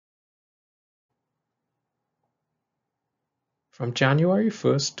From January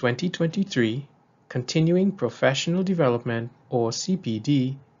 1st, 2023, continuing professional development, or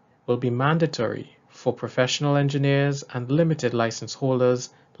CPD, will be mandatory for professional engineers and limited license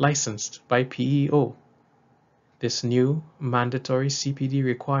holders licensed by PEO. This new mandatory CPD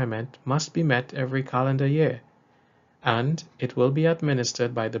requirement must be met every calendar year, and it will be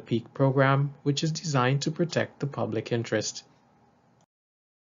administered by the PEAK program, which is designed to protect the public interest.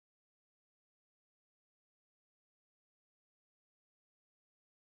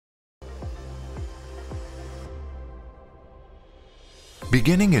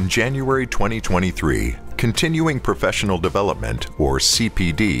 Beginning in January 2023, Continuing Professional Development, or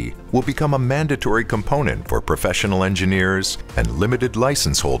CPD, will become a mandatory component for professional engineers and limited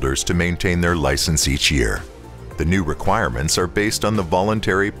license holders to maintain their license each year. The new requirements are based on the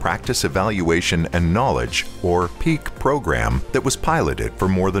Voluntary Practice Evaluation and Knowledge, or PEAK program that was piloted for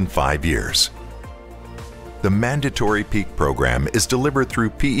more than 5 years. The mandatory PEAK program is delivered through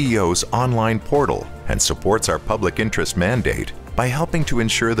PEO's online portal and supports our public interest mandate by helping to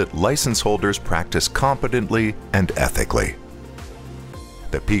ensure that license holders practice competently and ethically.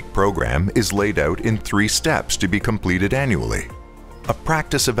 The PEAK program is laid out in 3 steps to be completed annually. A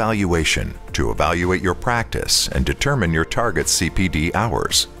practice evaluation to evaluate your practice and determine your target CPD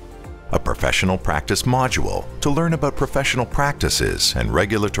hours. A professional practice module to learn about professional practices and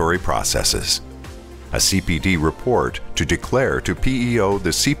regulatory processes. A CPD report to declare to PEO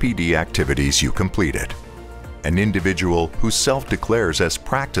the CPD activities you completed. An individual who self-declares as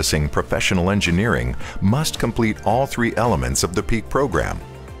practicing professional engineering must complete all 3 elements of the PEAK program.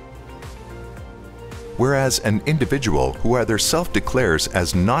 Whereas an individual who either self-declares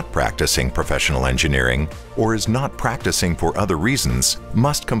as not practicing professional engineering or is not practicing for other reasons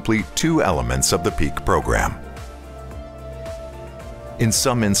must complete 2 elements of the PEAK program. In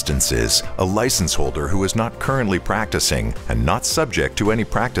some instances, a license holder who is not currently practicing and not subject to any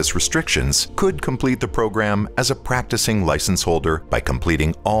practice restrictions could complete the program as a practicing license holder by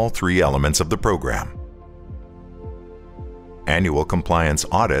completing all 3 elements of the program. Annual compliance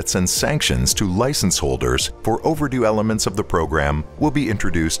audits and sanctions to license holders for overdue elements of the program will be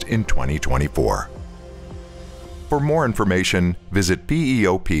introduced in 2024. For more information, visit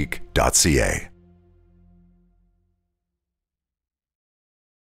peopeak.ca.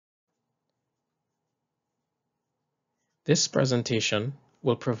 This presentation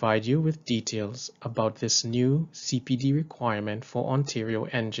will provide you with details about this new CPD requirement for Ontario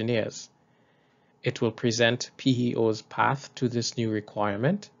engineers. It will present PEO's path to this new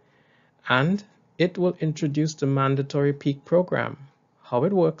requirement, and it will introduce the mandatory PEAK program, how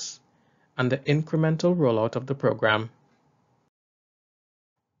it works, and the incremental rollout of the program.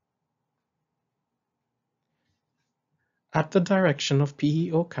 At the direction of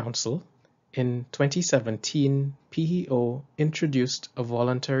PEO Council, in 2017, PEO introduced a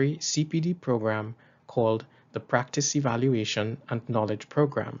voluntary CPD program called the Practice Evaluation and Knowledge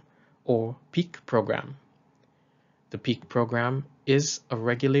Program, or PEAK program. The PEAK program is a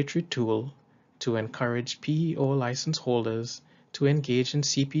regulatory tool to encourage PEO license holders to engage in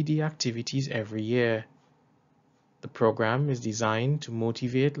CPD activities every year. The program is designed to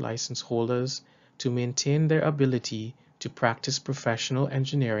motivate license holders to maintain their ability to practice professional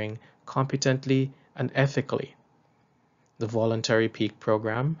engineering competently and ethically. The voluntary PEAK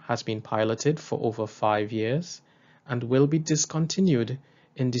program has been piloted for over 5 years and will be discontinued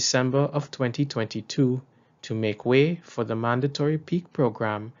in December of 2022 to make way for the mandatory PEAK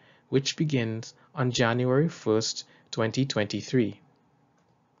program, which begins on January 1st, 2023.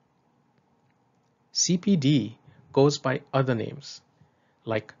 CPD goes by other names,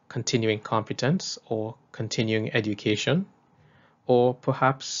 like continuing competence or continuing education, or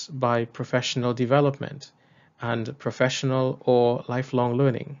perhaps by professional development and professional or lifelong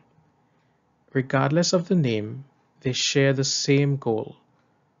learning. Regardless of the name, they share the same goal,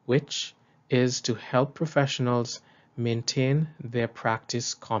 which is to help professionals maintain their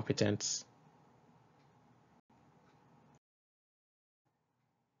practice competence.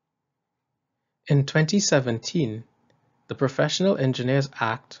 In 2017, the Professional Engineers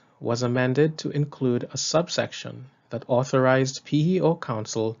Act was amended to include a subsection that authorized PEO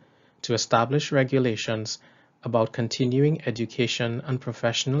Council to establish regulations about continuing education and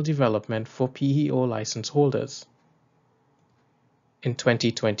professional development for PEO license holders. In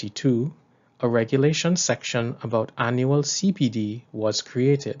 2022, a regulation section about annual CPD was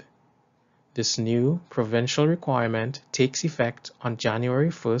created. This new provincial requirement takes effect on January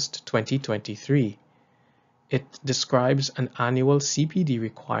 1st, 2023. It describes an annual CPD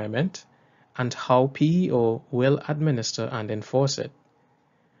requirement and how PEO will administer and enforce it.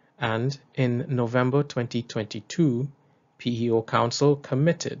 And in November 2022, PEO Council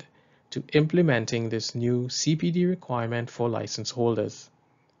committed to implementing this new CPD requirement for license holders.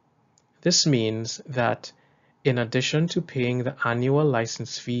 This means that in addition to paying the annual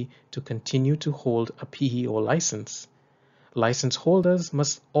license fee to continue to hold a PEO license, license holders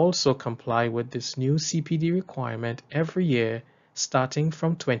must also comply with this new CPD requirement every year starting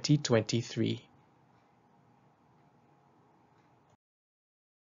from 2023.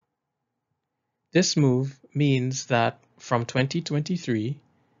 This move means that from 2023,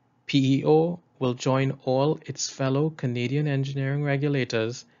 PEO will join all its fellow Canadian engineering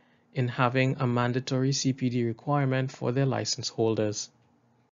regulators in having a mandatory CPD requirement for their license holders.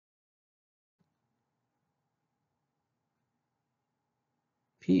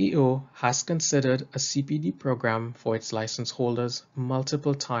 PEO has considered a CPD program for its license holders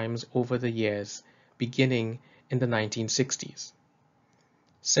multiple times over the years, beginning in the 1960s.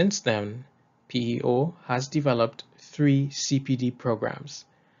 Since then, PEO has developed 3 CPD programs: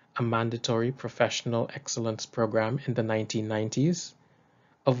 a mandatory professional excellence program in the 1990s,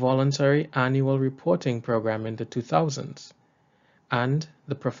 a voluntary annual reporting program in the 2000s, and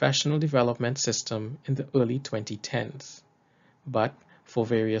the professional development system in the early 2010s. But for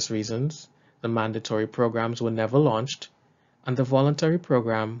various reasons, the mandatory programs were never launched, and the voluntary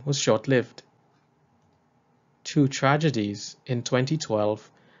program was short-lived. 2 tragedies in 2012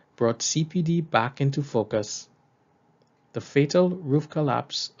 brought CPD back into focus: the fatal roof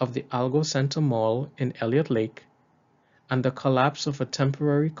collapse of the Algo Center Mall in Elliott Lake, and the collapse of a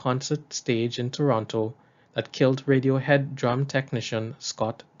temporary concert stage in Toronto that killed Radiohead drum technician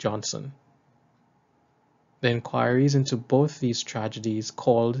Scott Johnson. The inquiries into both these tragedies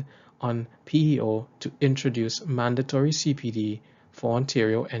called on PEO to introduce mandatory CPD for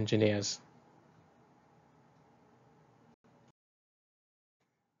Ontario engineers.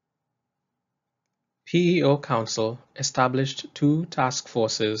 PEO Council established 2 task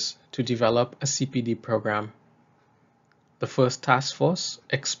forces to develop a CPD program. The first task force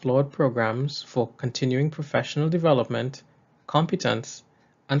explored programs for continuing professional development, competence,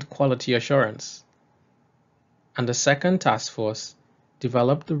 and quality assurance. And the second task force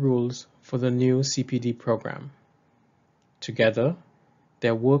developed the rules for the new CPD program. Together,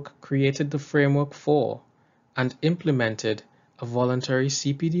 their work created the framework for and implemented a voluntary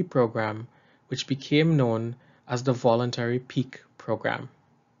CPD program which became known as the Voluntary PEAK program.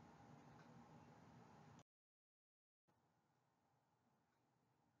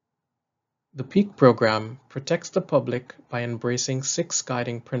 The PEAK program protects the public by embracing 6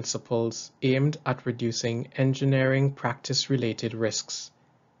 guiding principles aimed at reducing engineering practice-related risks.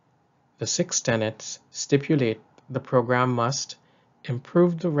 The 6 tenets stipulate the program must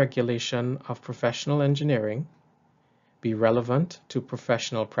improve the regulation of professional engineering, be relevant to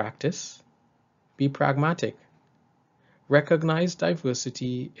professional practice, be pragmatic, recognize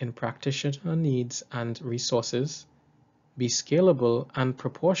diversity in practitioner needs and resources, be scalable and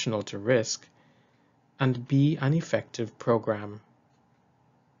proportional to risk, and be an effective program.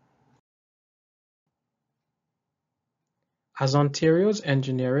 As Ontario's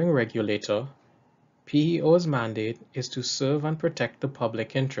engineering regulator, PEO's mandate is to serve and protect the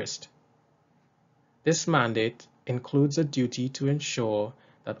public interest. This mandate includes a duty to ensure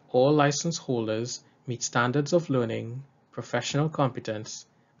that all license holders meet standards of learning, professional competence,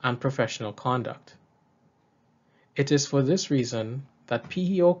 and professional conduct. It is for this reason that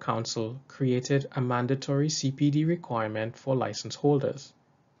PEO Council created a mandatory CPD requirement for license holders.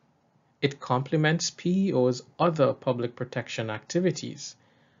 It complements PEO's other public protection activities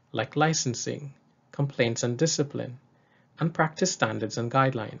like licensing, complaints and discipline, and practice standards and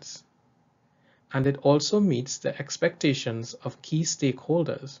guidelines. And it also meets the expectations of key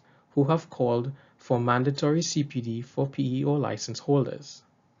stakeholders who have called for mandatory CPD for PEO license holders.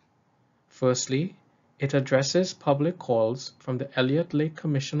 Firstly, it addresses public calls from the Elliott Lake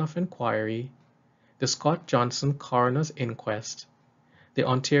Commission of Inquiry, the Scott Johnson Coroner's Inquest, the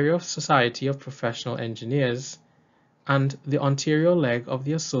Ontario Society of Professional Engineers, and the Ontario leg of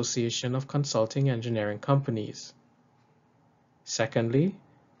the Association of Consulting Engineering Companies. Secondly,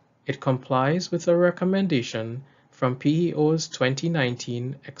 it complies with a recommendation from PEO's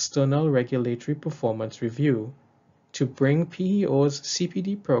 2019 External Regulatory Performance Review to bring PEO's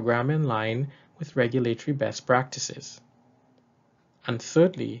CPD program in line with regulatory best practices. And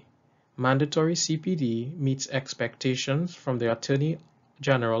thirdly, mandatory CPD meets expectations from the Attorney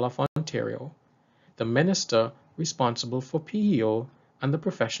General of Ontario, the Minister responsible for PEO and the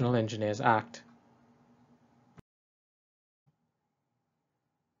Professional Engineers Act.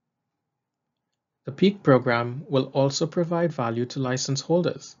 The PEAK program will also provide value to license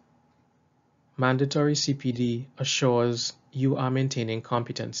holders. mandatory CPD assures you are maintaining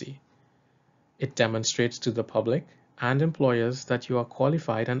competency. It demonstrates to the public and employers that you are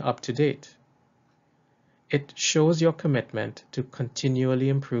qualified and up to date. It shows your commitment to continually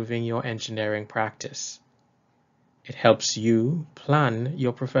improving your engineering practice. It helps you plan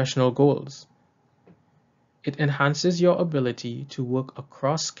your professional goals. It enhances your ability to work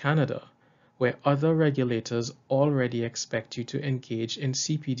across Canada, where other regulators already expect you to engage in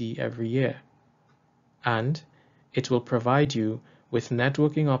CPD every year. And it will provide you with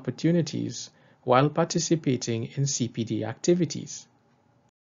networking opportunities while participating in CPD activities.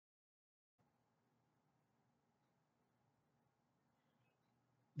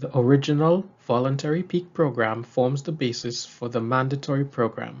 The original voluntary PEAK program forms the basis for the mandatory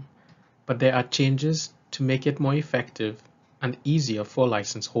program, but there are changes to make it more effective and easier for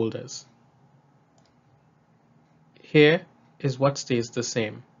license holders. Here is what stays the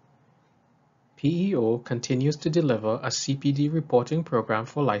same. PEO continues to deliver a CPD reporting program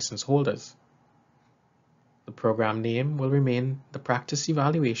for license holders. The program name will remain the Practice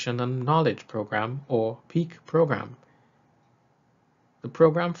Evaluation and Knowledge Program, or PEAK program. The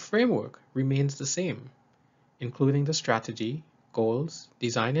program framework remains the same, including the strategy, goals,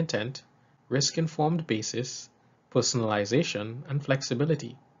 design intent, risk-informed basis, personalization, and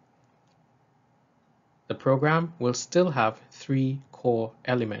flexibility. The program will still have 3 core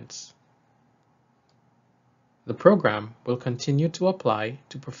elements. The program will continue to apply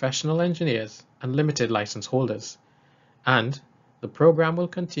to professional engineers and limited license holders, and the program will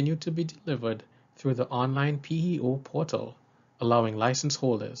continue to be delivered through the online PEO portal, allowing license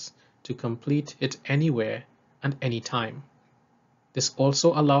holders to complete it anywhere and anytime. This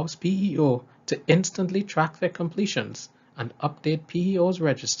also allows PEO to instantly track their completions and update PEO's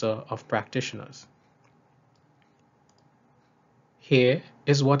register of practitioners. Here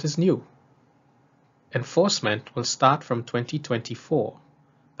is what is new. Enforcement will start from 2024.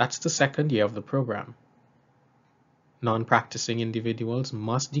 That's the second year of the program. Non-practicing individuals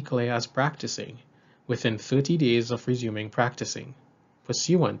must declare as practicing within 30 days of resuming practicing,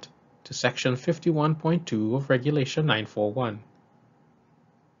 pursuant to Section 51.2 of Regulation 941.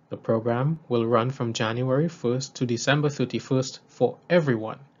 The program will run from January 1st to December 31st for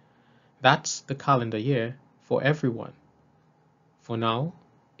everyone. That's the calendar year for everyone. For now,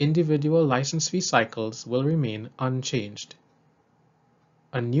 individual license fee cycles will remain unchanged.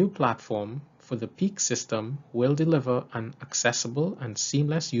 A new platform for the PEAK system will deliver an accessible and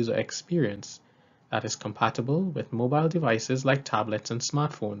seamless user experience that is compatible with mobile devices like tablets and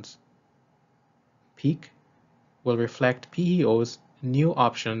smartphones. PEAK will reflect PEO's new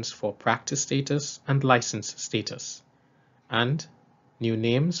options for practice status and license status, and new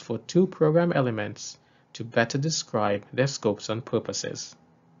names for 2 program elements to better describe their scopes and purposes.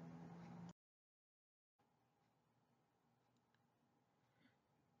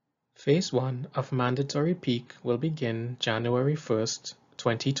 Phase 1 of mandatory PEAK will begin January 1st,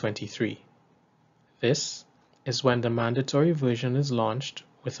 2023. This is when the mandatory version is launched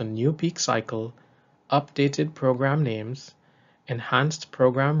with a new PEAK cycle, updated program names, enhanced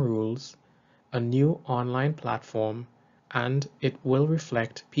program rules, a new online platform, and it will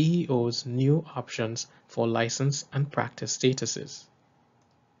reflect PEO's new options for license and practice statuses.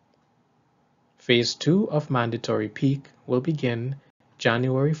 Phase 2 of mandatory PEAK will begin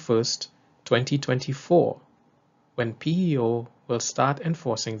January 1st, 2024, when PEO will start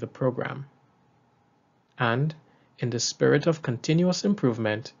enforcing the program. And, in the spirit of continuous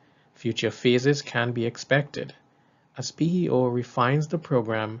improvement, future phases can be expected, as PEO refines the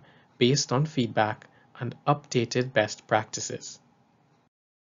program based on feedback and updated best practices.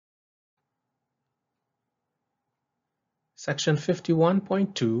 Section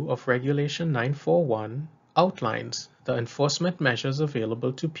 51.2 of Regulation 941 outlines the enforcement measures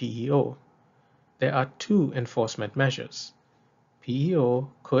available to PEO. There are 2 enforcement measures.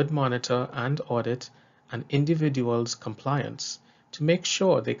 PEO could monitor and audit an individual's compliance to make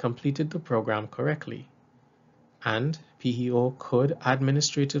sure they completed the program correctly. And PEO could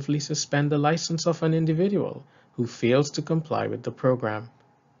administratively suspend the license of an individual who fails to comply with the program.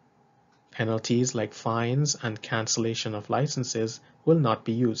 Penalties like fines and cancellation of licenses will not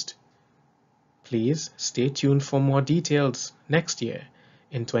be used. Please stay tuned for more details next year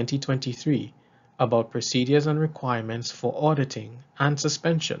in 2023 about procedures and requirements for auditing and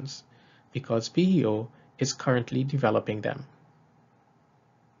suspensions, because PEO is currently developing them.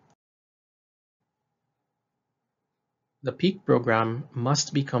 The PEAK program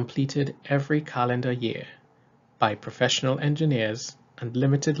must be completed every calendar year by professional engineers and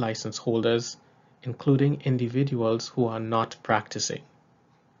limited license holders, including individuals who are not practicing.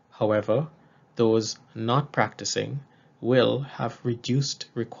 However, those not practicing will have reduced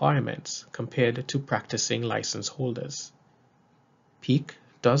requirements compared to practicing license holders. PEAK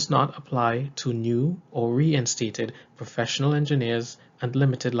does not apply to new or reinstated professional engineers and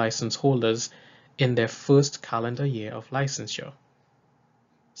limited license holders in their first calendar year of licensure.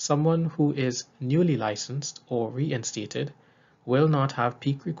 Someone who is newly licensed or reinstated will not have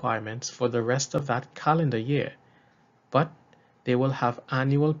PEAK requirements for the rest of that calendar year, but they will have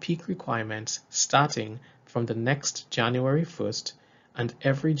annual PEAK requirements starting from the next January 1st and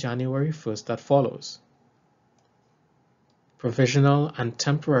every January 1st that follows. Provisional and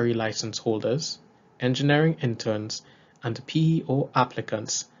temporary license holders, engineering interns, and PEO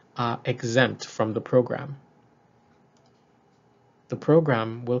applicants are exempt from the program. The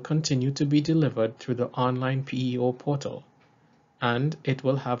program will continue to be delivered through the online PEO portal, and it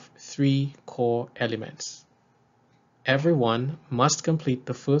will have 3 core elements. Everyone must complete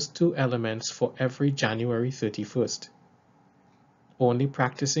the first 2 elements for every January 31st. Only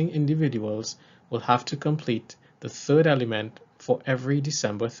practicing individuals will have to complete the 3rd element for every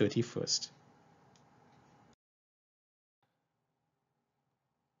December 31st.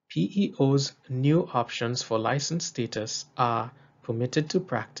 PEO's new options for license status are permitted to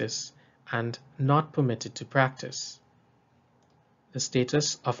practice and not permitted to practice. The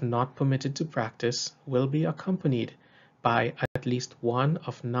status of not permitted to practice will be accompanied by at least one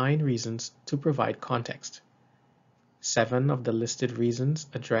of 9 reasons to provide context. 7 of the listed reasons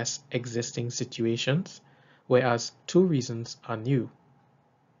address existing situations, whereas 2 reasons are new.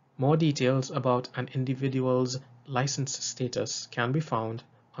 More details about an individual's license status can be found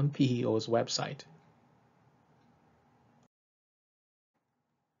on PEO's website.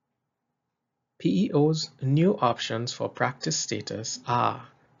 PEO's new options for practice status are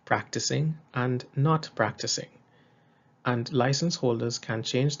practicing and not practicing, and license holders can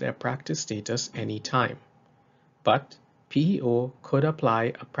change their practice status anytime. But PEO could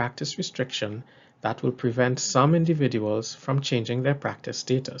apply a practice restriction that will prevent some individuals from changing their practice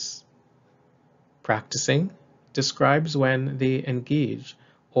status. Practicing describes when they engage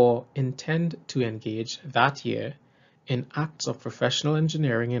or intend to engage that year in acts of professional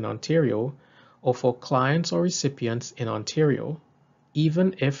engineering in Ontario or for clients or recipients in Ontario,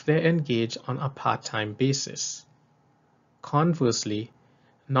 even if they engage on a part-time basis. Conversely,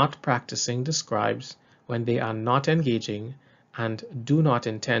 not practicing describes when they are not engaging and do not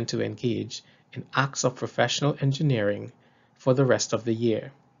intend to engage in acts of professional engineering for the rest of the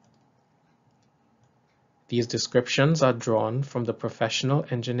year. These descriptions are drawn from the Professional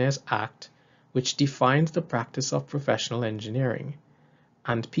Engineers Act, which defines the practice of professional engineering,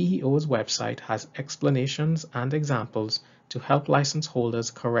 and PEO's website has explanations and examples to help license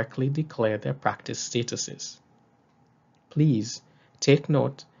holders correctly declare their practice statuses. Please take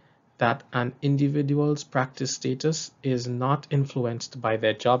note that an individual's practice status is not influenced by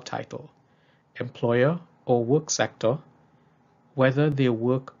their job title, employer or work sector, whether they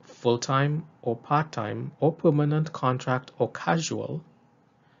work full-time or part-time or permanent contract or casual,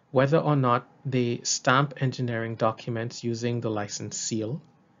 whether or not they stamp engineering documents using the license seal,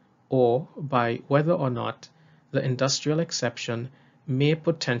 or by whether or not the industrial exception may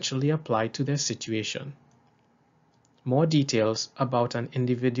potentially apply to their situation. More details about an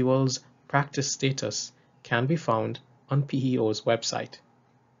individual's practice status can be found on PEO's website.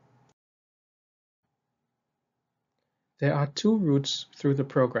 There are 2 routes through the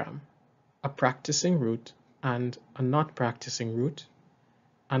program, a practicing route and a not practicing route,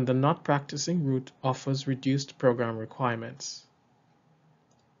 and the not practicing route offers reduced program requirements.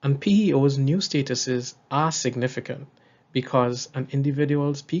 And PEO's new statuses are significant because an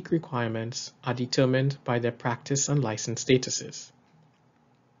individual's PEAK requirements are determined by their practice and license statuses.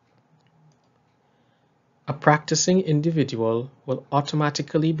 A practicing individual will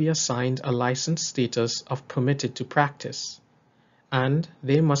automatically be assigned a license status of permitted to practice, and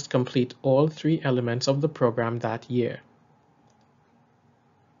they must complete all 3 elements of the program that year.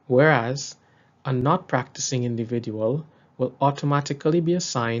 Whereas, a not practicing individual will automatically be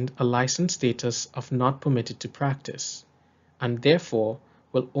assigned a license status of not permitted to practice, and therefore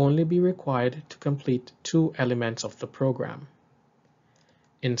will only be required to complete 2 elements of the program.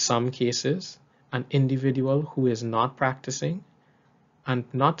 In some cases, an individual who is not practicing and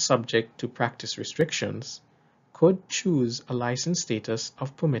not subject to practice restrictions could choose a license status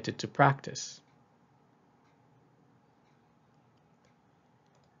of permitted to practice.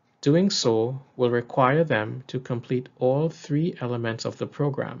 Doing so will require them to complete all 3 elements of the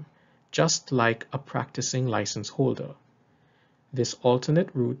program, just like a practicing license holder. This alternate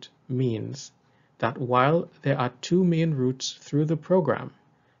route means that while there are 2 main routes through the program,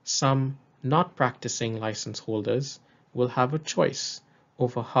 some not practicing license holders will have a choice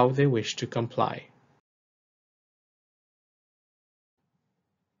over how they wish to comply.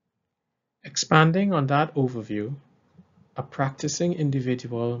 Expanding on that overview, a practicing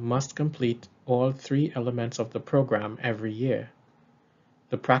individual must complete all 3 elements of the program every year: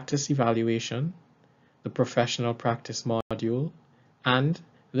 the practice evaluation, the professional practice module, and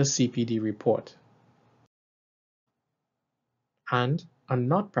the CPD report. And a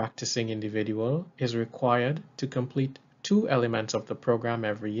not practicing individual is required to complete 2 elements of the program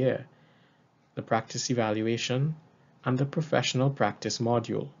every year: the practice evaluation and the professional practice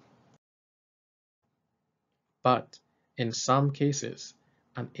module. But in some cases,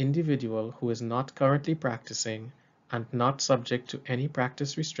 an individual who is not currently practicing and not subject to any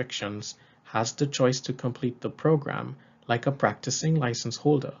practice restrictions has the choice to complete the program like a practicing license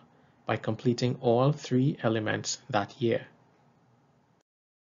holder by completing all 3 elements that year.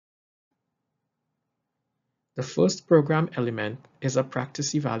 The first program element is a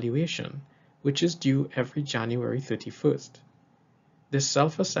practice evaluation, which is due every January 31st. This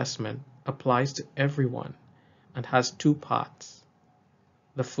self-assessment applies to everyone and has 2 parts.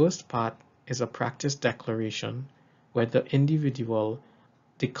 The first part is a practice declaration, where the individual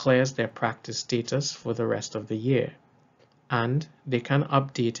declares their practice status for the rest of the year, and they can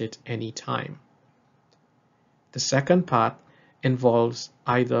update it anytime. The second part involves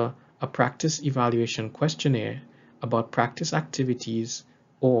either a practice evaluation questionnaire about practice activities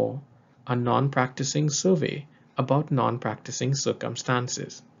or a non-practicing survey about non-practicing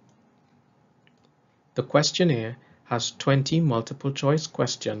circumstances. The questionnaire has 20 multiple choice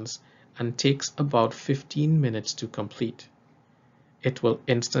questions and takes about 15 minutes to complete. It will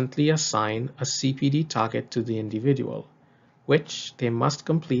instantly assign a CPD target to the individual, which they must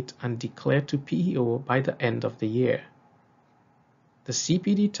complete and declare to PEO by the end of the year. The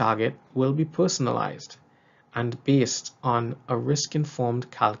CPD target will be personalized and based on a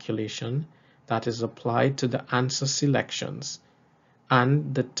risk-informed calculation that is applied to the answer selections,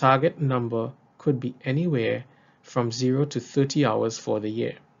 and the target number could be anywhere from 0 to 30 hours for the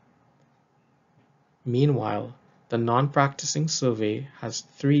year. Meanwhile, the non-practicing survey has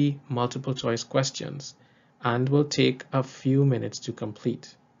 3 multiple choice questions and will take a few minutes to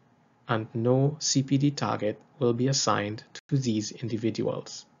complete, and no CPD target will be assigned to these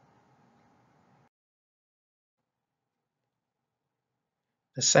individuals.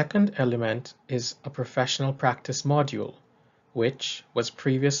 The second element is a professional practice module, which was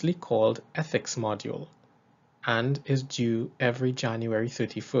previously called ethics module and is due every January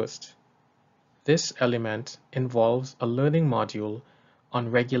 31st. This element involves a learning module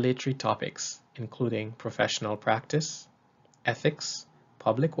on regulatory topics, including professional practice, ethics,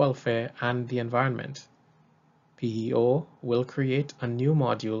 public welfare, and the environment. PEO will create a new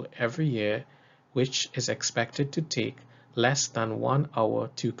module every year, which is expected to take less than 1 hour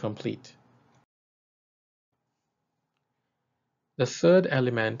to complete. The third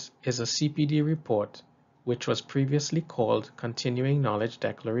element is a CPD report, which was previously called Continuing Knowledge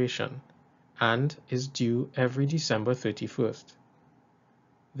Declaration, and is due every December 31st.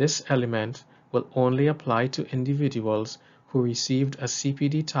 This element will only apply to individuals who received a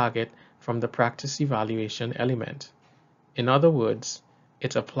CPD target from the practice evaluation element. In other words,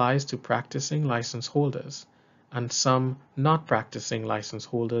 it applies to practicing license holders and some not practicing license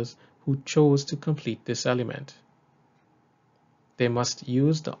holders who chose to complete this element. They must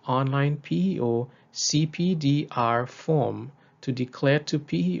use the online PEO CPDR form to declare to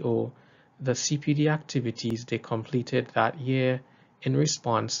PEO the CPD activities they completed that year in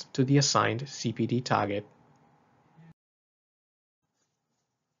response to the assigned CPD target.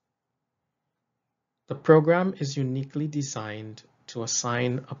 The program is uniquely designed to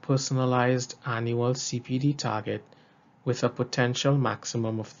assign a personalized annual CPD target with a potential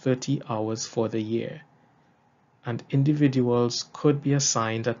maximum of 30 hours for the year, and individuals could be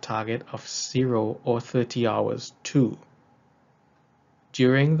assigned a target of 0 or 30 hours too.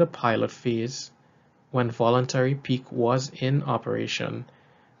 During the pilot phase, when voluntary peak was in operation,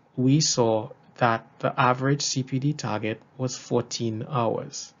 we saw that the average CPD target was 14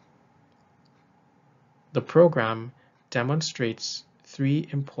 hours. The program demonstrates 3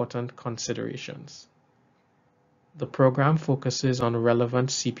 important considerations. The program focuses on relevant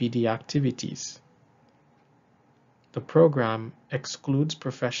CPD activities. The program excludes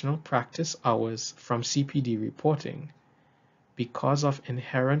professional practice hours from CPD reporting because of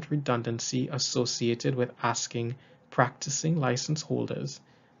inherent redundancy associated with asking practicing license holders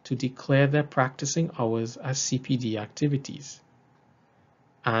to declare their practicing hours as CPD activities.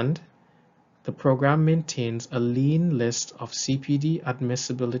 And the program maintains a lean list of CPD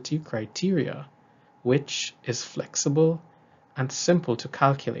admissibility criteria, which is flexible and simple to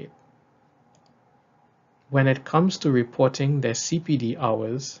calculate. When it comes to reporting their CPD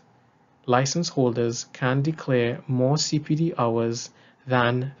hours, license holders can declare more CPD hours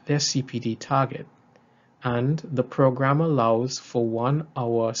than their CPD target, and the program allows for 1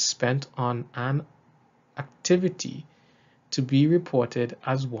 hour spent on an activity to be reported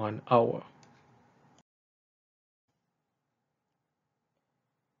as 1 hour.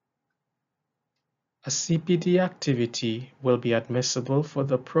 A CPD activity will be admissible for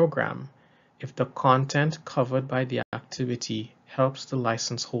the program if the content covered by the activity helps the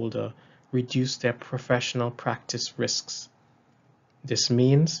license holder reduce their professional practice risks. This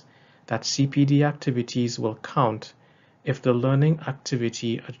means that CPD activities will count if the learning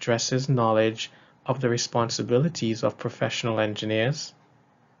activity addresses knowledge of the responsibilities of professional engineers,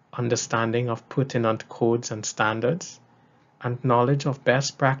 understanding of pertinent codes and standards, and knowledge of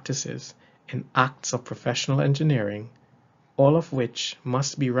best practices in acts of professional engineering, all of which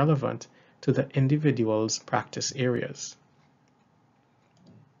must be relevant to the individual's practice areas.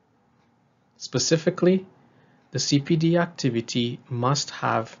 Specifically, the CPD activity must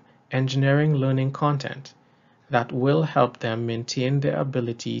have engineering learning content that will help them maintain their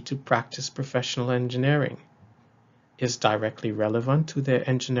ability to practice professional engineering, is directly relevant to their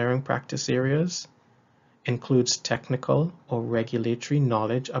engineering practice areas, includes technical or regulatory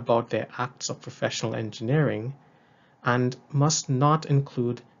knowledge about their acts of professional engineering, and must not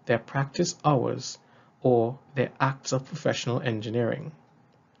include their practice hours or their acts of professional engineering.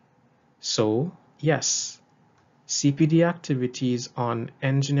 So, yes, CPD activities on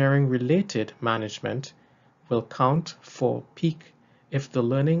engineering-related management will count for PEAK if the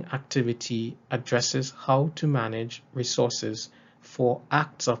learning activity addresses how to manage resources for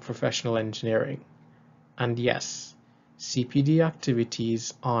acts of professional engineering. And yes, CPD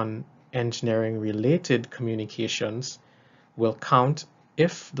activities on engineering-related communications will count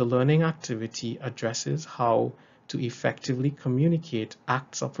if the learning activity addresses how to effectively communicate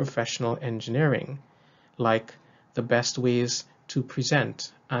acts of professional engineering, like the best ways to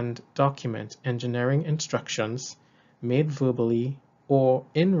present and document engineering instructions made verbally or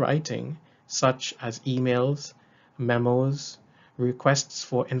in writing, such as emails, memos, requests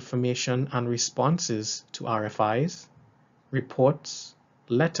for information and responses to RFIs, reports,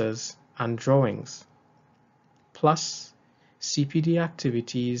 letters, and drawings. Plus, CPD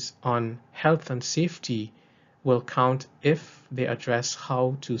activities on health and safety will count if they address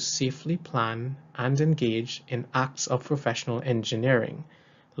how to safely plan and engage in acts of professional engineering,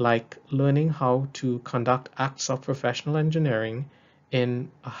 like learning how to conduct acts of professional engineering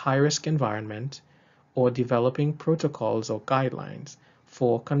in a high-risk environment or developing protocols or guidelines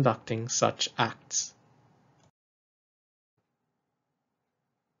for conducting such acts.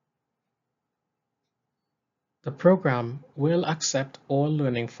 The program will accept all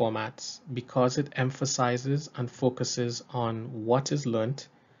learning formats because it emphasizes and focuses on what is learnt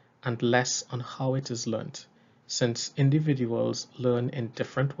and less on how it is learnt, since individuals learn in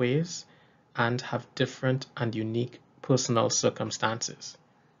different ways and have different and unique personal circumstances.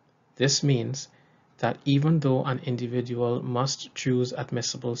 This means that even though an individual must choose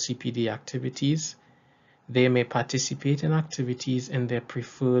admissible CPD activities, they may participate in activities in their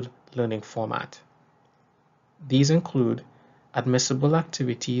preferred learning format. These include admissible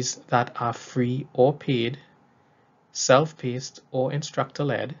activities that are free or paid, self-paced or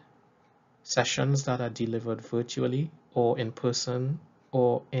instructor-led, sessions that are delivered virtually or in person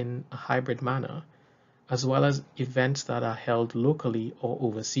or in a hybrid manner, as well as events that are held locally or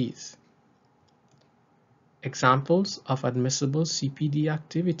overseas. Examples of admissible CPD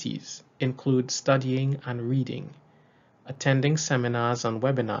activities include studying and reading, attending seminars and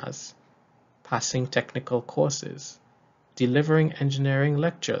webinars, passing technical courses, delivering engineering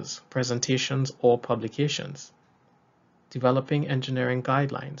lectures, presentations, or publications, developing engineering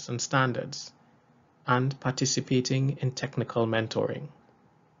guidelines and standards, and participating in technical mentoring.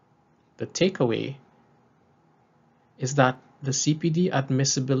 The takeaway is that the CPD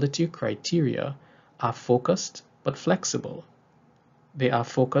admissibility criteria are focused but flexible. They are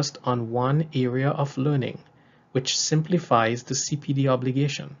focused on one area of learning, which simplifies the CPD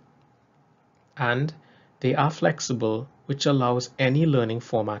obligation. And they are flexible, which allows any learning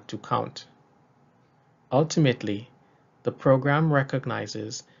format to count. Ultimately, the program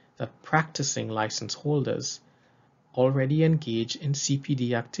recognizes that practicing license holders already engage in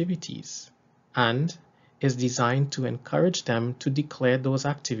CPD activities and is designed to encourage them to declare those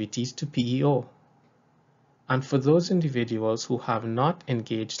activities to PEO. And for those individuals who have not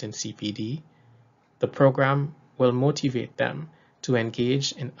engaged in CPD The program will motivate them to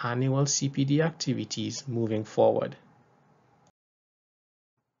engage in annual CPD activities moving forward.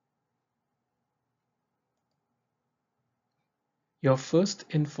 Your first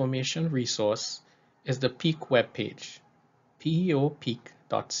information resource is the PEAK webpage,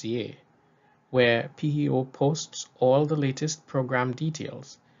 peopeak.ca, where PEO posts all the latest program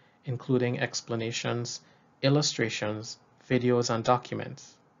details, including explanations, illustrations, videos, and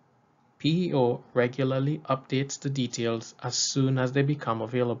documents. PEO regularly updates the details as soon as they become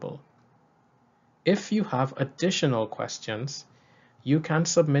available. If you have additional questions, you can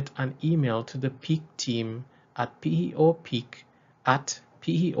submit an email to the PEAK team at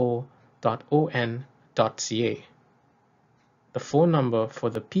peopeak@peo.on.ca. The phone number for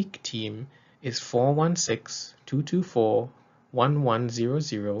the PEAK team is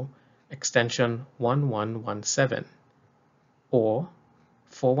 416-224-1100, extension 1117, or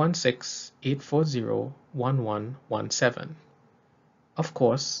 416-840-1117. Of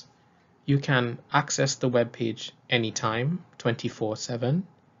course, you can access the webpage anytime, 24/7,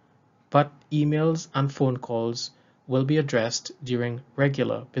 but emails and phone calls will be addressed during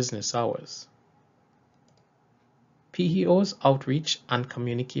regular business hours. PEO's outreach and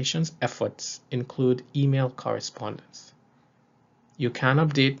communications efforts include email correspondence. You can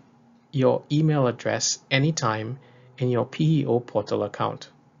update your email address anytime in your PEO portal account.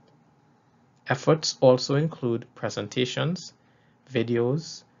 Efforts also include presentations,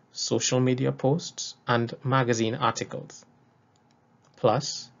 videos, social media posts, and magazine articles.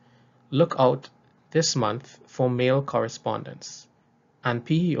 Plus, look out this month for mail correspondence, and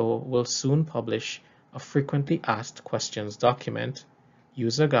PEO will soon publish a frequently asked questions document,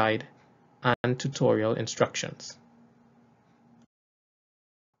 user guide, and tutorial instructions.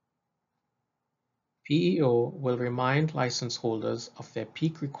 PEO will remind license holders of their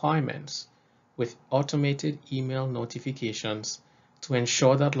PEAK requirements with automated email notifications to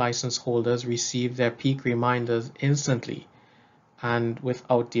ensure that license holders receive their PEAK reminders instantly and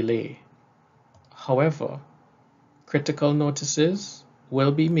without delay. However, critical notices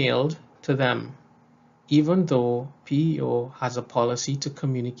will be mailed to them, even though PEO has a policy to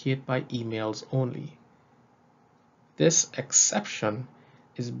communicate by emails only. This exception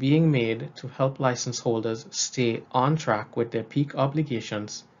is being made to help license holders stay on track with their PEAK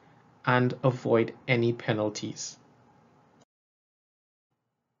obligations and avoid any penalties.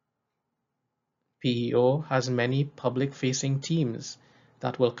 PEO has many public-facing teams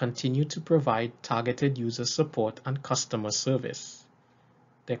that will continue to provide targeted user support and customer service.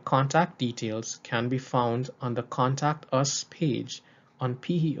 Their contact details can be found on the Contact Us page on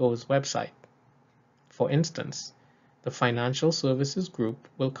PEO's website. For instance, the Financial Services Group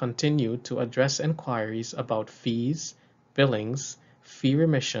will continue to address inquiries about fees, billings, fee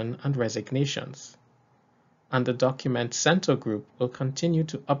remission, and resignations. And the Document Center Group will continue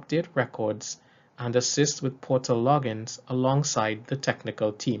to update records and assist with portal logins alongside the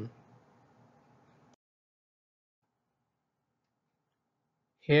technical team.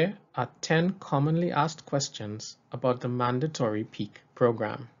 Here are 10 commonly asked questions about the mandatory PEAK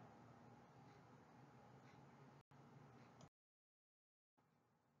program.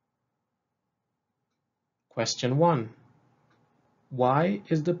 Question 1. Why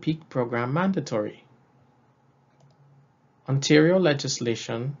is the PEAK program mandatory? Ontario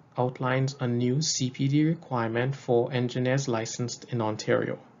legislation outlines a new CPD requirement for engineers licensed in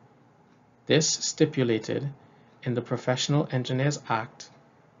Ontario. This stipulated in the Professional Engineers Act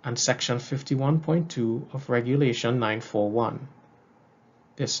and Section 51.2 of Regulation 941.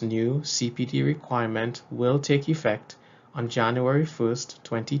 This new CPD requirement will take effect on January 1st,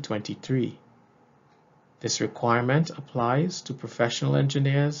 2023. This requirement applies to professional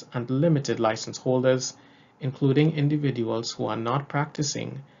engineers and limited license holders, including individuals who are not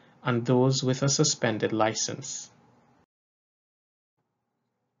practicing and those with a suspended license.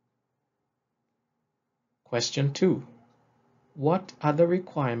 Question 2. What are the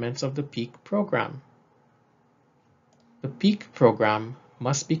requirements of the PEAK program? The PEAK program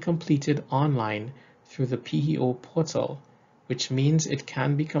must be completed online through the PEO portal, which means it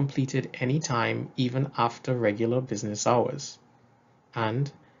can be completed anytime, even after regular business hours.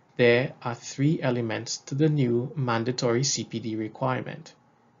 And there are 3 elements to the new mandatory CPD requirement.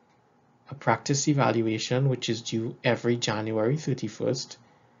 A practice evaluation, which is due every January 31st,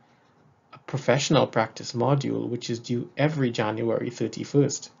 a professional practice module, which is due every January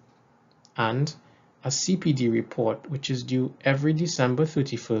 31st, and a CPD report, which is due every December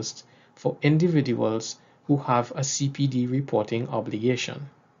 31st for individuals who have a CPD reporting obligation.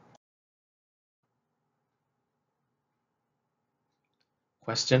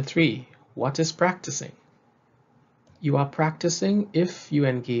 Question 3. What is practicing? You are practicing if you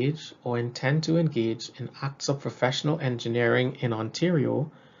engage or intend to engage in acts of professional engineering in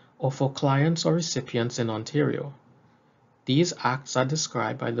Ontario or for clients or recipients in Ontario. These acts are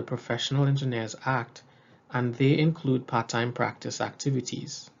described by the Professional Engineers Act, and they include part-time practice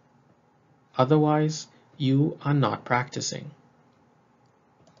activities. Otherwise, you are not practicing.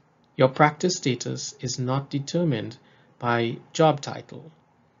 Your practice status is not determined by job title,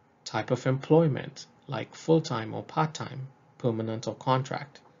 type of employment, like full-time or part-time, permanent or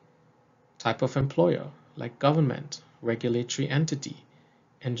contract, type of employer, like government, regulatory entity,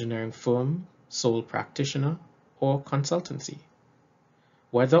 engineering firm, sole practitioner, or consultancy,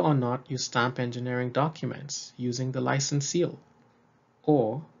 whether or not you stamp engineering documents using the license seal,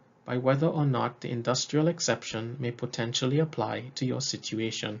 or by whether or not the industrial exception may potentially apply to your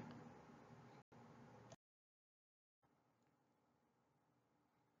situation.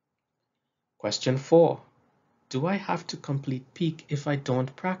 Question 4. Do I have to complete PEAK if I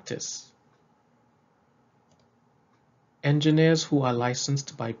don't practice? Engineers who are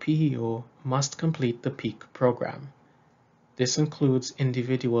licensed by PEO must complete the PEAK program. This includes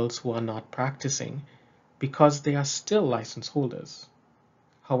individuals who are not practicing because they are still license holders.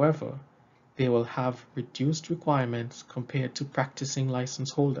 However, they will have reduced requirements compared to practicing license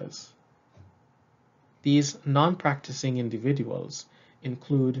holders. These non-practicing individuals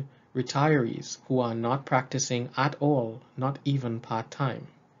include retirees who are not practicing at all, not even part-time,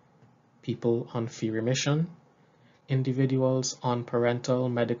 people on fee remission, individuals on parental,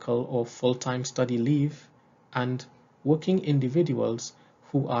 medical, or full-time study leave, and working individuals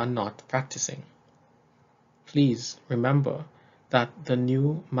who are not practicing. Please remember that the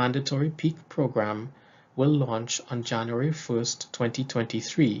new mandatory PEAK program will launch on January 1st,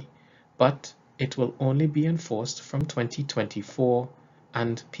 2023, but it will only be enforced from 2024,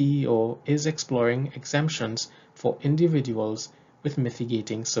 and PEO is exploring exemptions for individuals with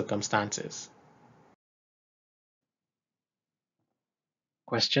mitigating circumstances.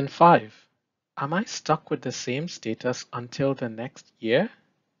 Question 5. Am I stuck with the same status until the next year?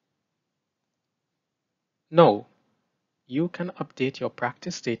 No. You can update your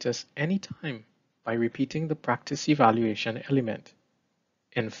practice status anytime by repeating the practice evaluation element.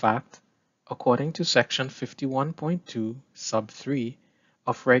 In fact, according to Section 51.2, Sub 3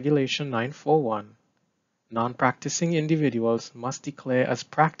 of Regulation 941, non-practicing individuals must declare as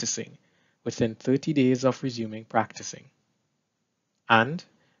practicing within 30 days of resuming practicing. And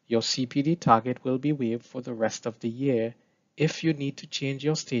your CPD target will be waived for the rest of the year if you need to change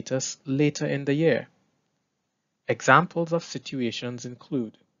your status later in the year. Examples of situations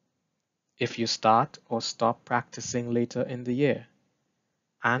include if you start or stop practicing later in the year,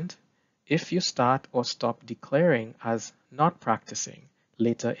 and if you start or stop declaring as not practicing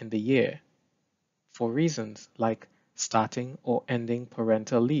later in the year for reasons like starting or ending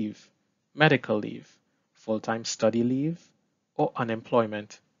parental leave, medical leave, full-time study leave, or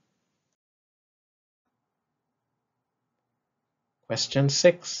unemployment. Question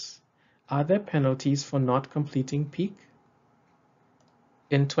 6. Are there penalties for not completing PEAK?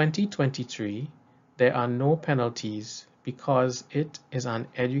 In 2023, there are no penalties because it is an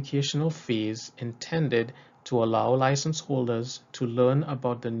educational phase intended to allow license holders to learn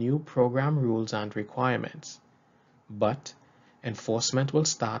about the new program rules and requirements. But enforcement will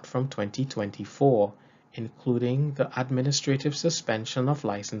start from 2024, including the administrative suspension of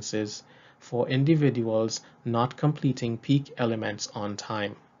licenses for individuals not completing PEAK elements on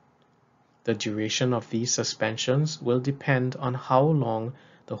time. The duration of these suspensions will depend on how long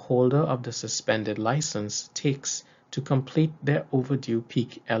the holder of the suspended license takes to complete their overdue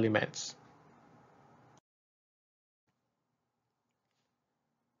PEAK elements.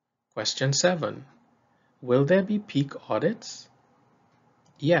 Question 7. Will there be PEAK audits?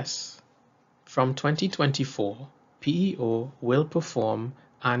 Yes. From 2024, PEO will perform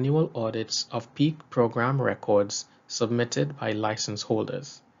annual audits of PEAK program records submitted by license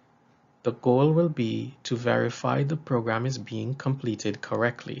holders. The goal will be to verify the program is being completed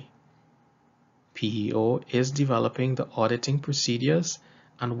correctly. PEO is developing the auditing procedures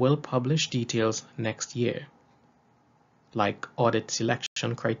and will publish details next year, like audit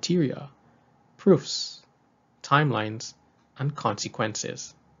selection criteria, proofs, timelines, and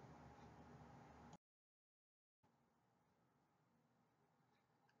consequences.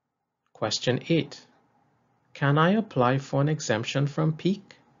 Question 8. Can I apply for an exemption from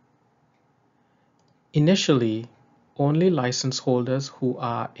PEAK? Initially, only license holders who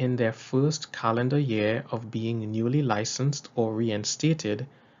are in their first calendar year of being newly licensed or reinstated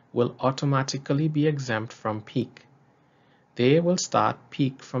will automatically be exempt from PEAK. They will start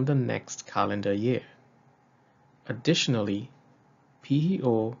peak from the next calendar year. Additionally,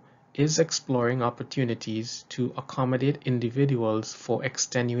 PEO is exploring opportunities to accommodate individuals for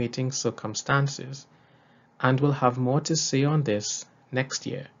extenuating circumstances and will have more to say on this next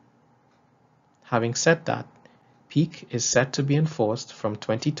year. Having said that, peak is set to be enforced from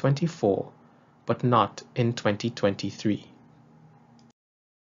 2024, but not in 2023.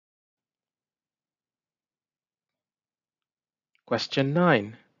 Question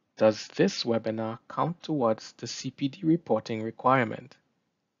 9. Does this webinar count towards the CPD reporting requirement?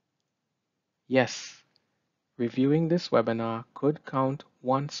 Yes. Reviewing this webinar could count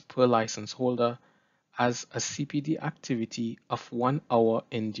once per license holder as a CPD activity of 1 hour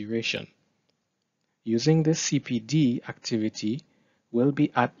in duration. Using this CPD activity will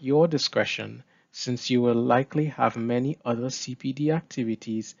be at your discretion, since you will likely have many other CPD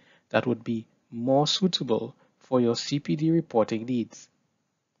activities that would be more suitable for your CPD reporting needs.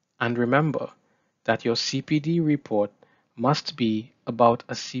 And remember that your CPD report must be about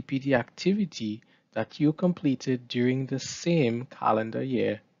a CPD activity that you completed during the same calendar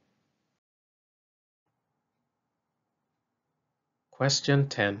year. Question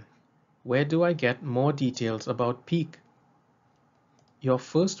 10. Where do I get more details about PEAK? Your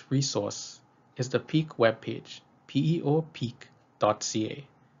first resource is the PEAK webpage, peopeak.ca,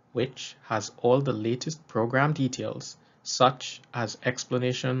 which has all the latest program details, such as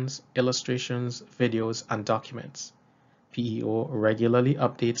explanations, illustrations, videos, and documents. PEO regularly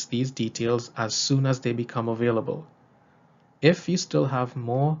updates these details as soon as they become available. If you still have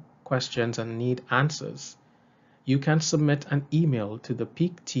more questions and need answers, you can submit an email to the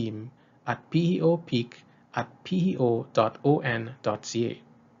PEAK team at peopeak@peo.on.ca.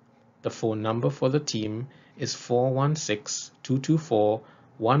 The phone number for the team is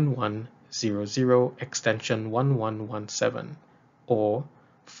 416-224-1100 extension 1117 or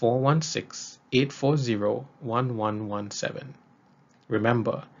 416-840-1117.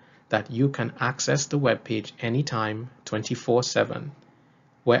 Remember that you can access the webpage anytime 24/7,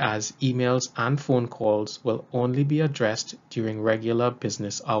 whereas emails and phone calls will only be addressed during regular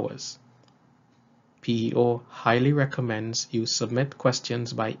business hours. PEO highly recommends you submit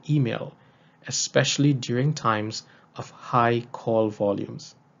questions by email, especially during times of high call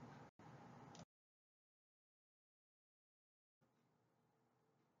volumes.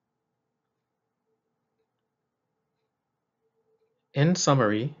 In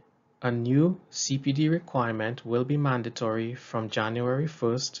summary, a new CPD requirement will be mandatory from January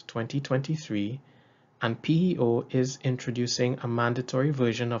 1st, 2023, and PEO is introducing a mandatory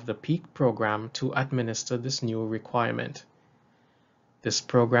version of the PEAK program to administer this new requirement. This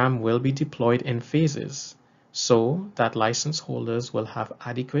program will be deployed in phases so that license holders will have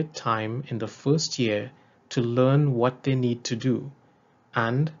adequate time in the first year to learn what they need to do,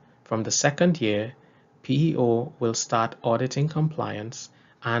 and from the second year, PEO will start auditing compliance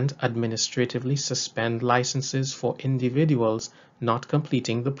and administratively suspend licenses for individuals not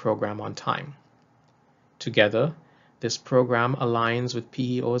completing the program on time. Together, this program aligns with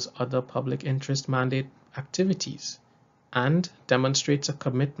PEO's other public interest mandate activities and demonstrates a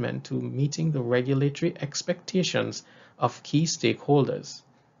commitment to meeting the regulatory expectations of key stakeholders,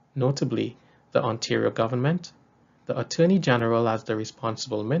 notably the Ontario government, the Attorney General as the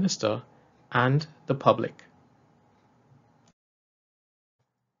responsible minister, and the public.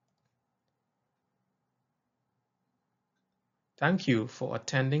 Thank you for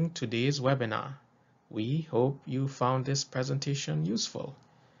attending today's webinar. We hope you found this presentation useful.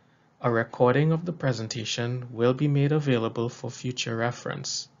 A recording of the presentation will be made available for future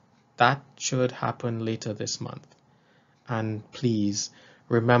reference. That should happen later this month. And please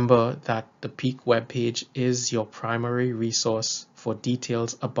remember that the PEAK webpage is your primary resource for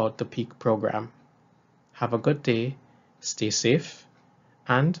details about the PEAK program. Have a good day, stay safe,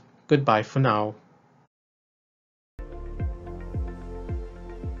 and goodbye for now.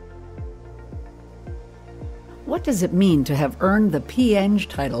 What does it mean to have earned the Peng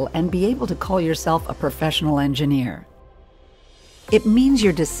title and be able to call yourself a professional engineer? It means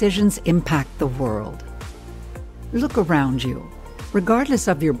your decisions impact the world. Look around you. Regardless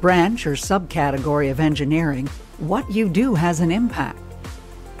of your branch or subcategory of engineering, what you do has an impact.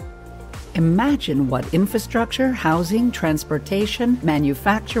 Imagine what infrastructure, housing, transportation,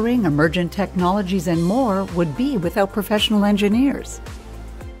 manufacturing, emergent technologies, and more would be without professional engineers.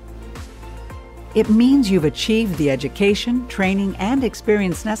 It means you've achieved the education, training, and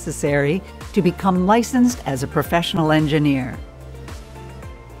experience necessary to become licensed as a professional engineer.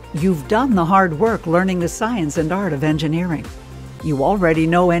 You've done the hard work learning the science and art of engineering. You already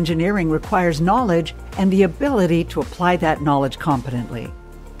know engineering requires knowledge and the ability to apply that knowledge competently.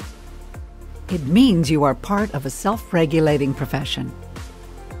 It means you are part of a self-regulating profession.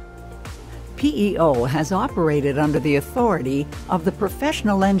 PEO has operated under the authority of the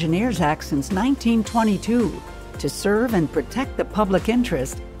Professional Engineers Act since 1922 to serve and protect the public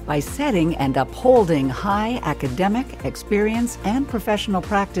interest by setting and upholding high academic, experience, and professional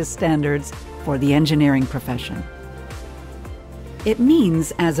practice standards for the engineering profession. It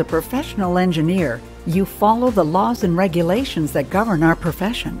means, as a professional engineer, you follow the laws and regulations that govern our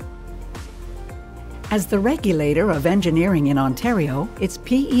profession. As the regulator of engineering in Ontario, it's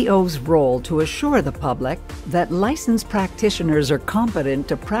PEO's role to assure the public that licensed practitioners are competent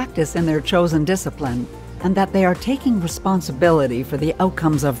to practice in their chosen discipline and that they are taking responsibility for the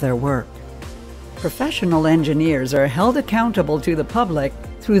outcomes of their work. Professional engineers are held accountable to the public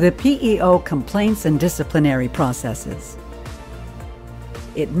through the PEO complaints and disciplinary processes.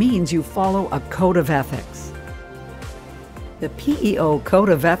 It means you follow a code of ethics. The PEO Code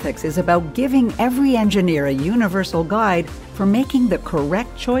of Ethics is about giving every engineer a universal guide for making the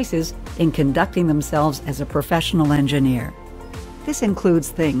correct choices in conducting themselves as a professional engineer. This includes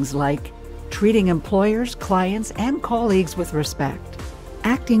things like treating employers, clients, and colleagues with respect,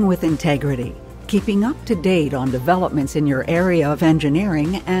 acting with integrity, keeping up to date on developments in your area of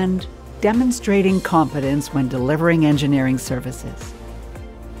engineering, and demonstrating competence when delivering engineering services.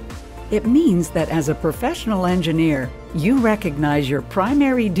 It means that as a professional engineer, you recognize your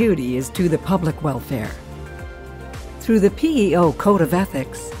primary duty is to the public welfare. Through the PEO Code of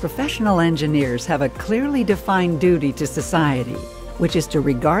Ethics, professional engineers have a clearly defined duty to society, which is to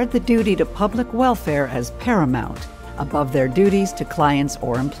regard the duty to public welfare as paramount above their duties to clients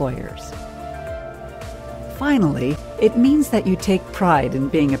or employers. Finally, it means that you take pride in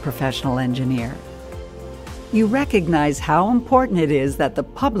being a professional engineer. You recognize how important it is that the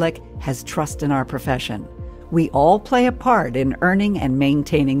public has trust in our profession. We all play a part in earning and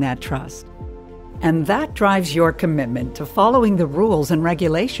maintaining that trust. And that drives your commitment to following the rules and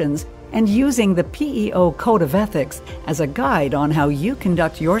regulations and using the PEO Code of Ethics as a guide on how you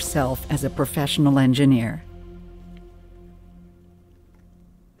conduct yourself as a professional engineer.